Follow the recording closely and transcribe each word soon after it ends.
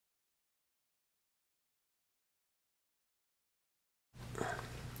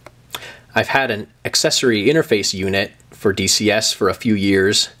I've had an accessory interface unit for DCS for a few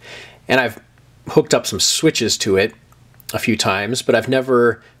years, and I've hooked up some switches to it a few times, but I've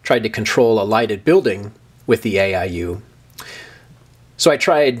never tried to control a lighted building with the AIU. So I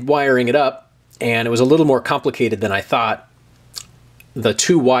tried wiring it up, and it was a little more complicated than I thought. The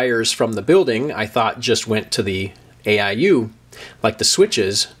two wires from the building I thought just went to the AIU, like the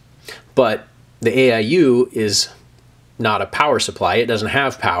switches, but the AIU is not a power supply. It doesn't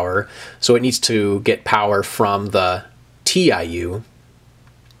have power, so it needs to get power from the TIU.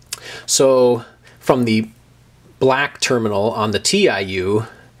 So from the black terminal on the TIU,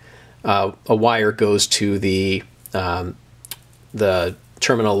 a wire goes to the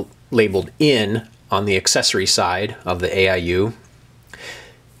terminal labeled in on the accessory side of the AIU.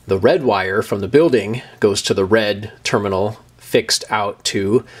 The red wire from the building goes to the red terminal fixed out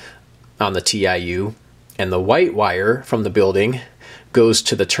to on the TIU, and the white wire from the building goes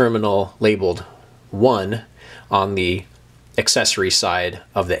to the terminal labeled 1 on the accessory side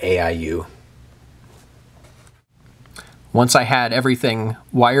of the AIU. Once I had everything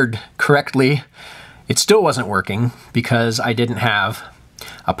wired correctly, it still wasn't working because I didn't have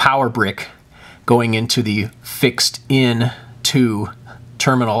a power brick going into the fixed in to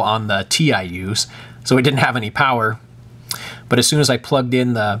terminal on the TIUs, so it didn't have any power. But as soon as I plugged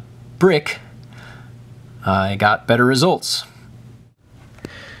in the brick, I got better results.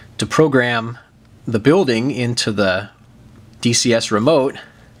 To program the building into the DCS remote,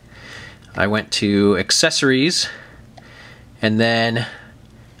 I went to Accessories, and then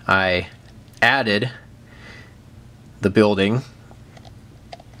I added the building,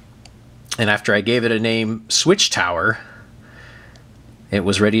 and after I gave it a name, Switch Tower, it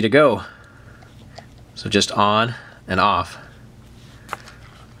was ready to go. So just on and off.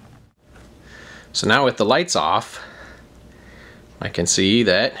 So now with the lights off, I can see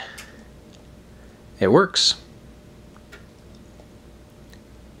that it works.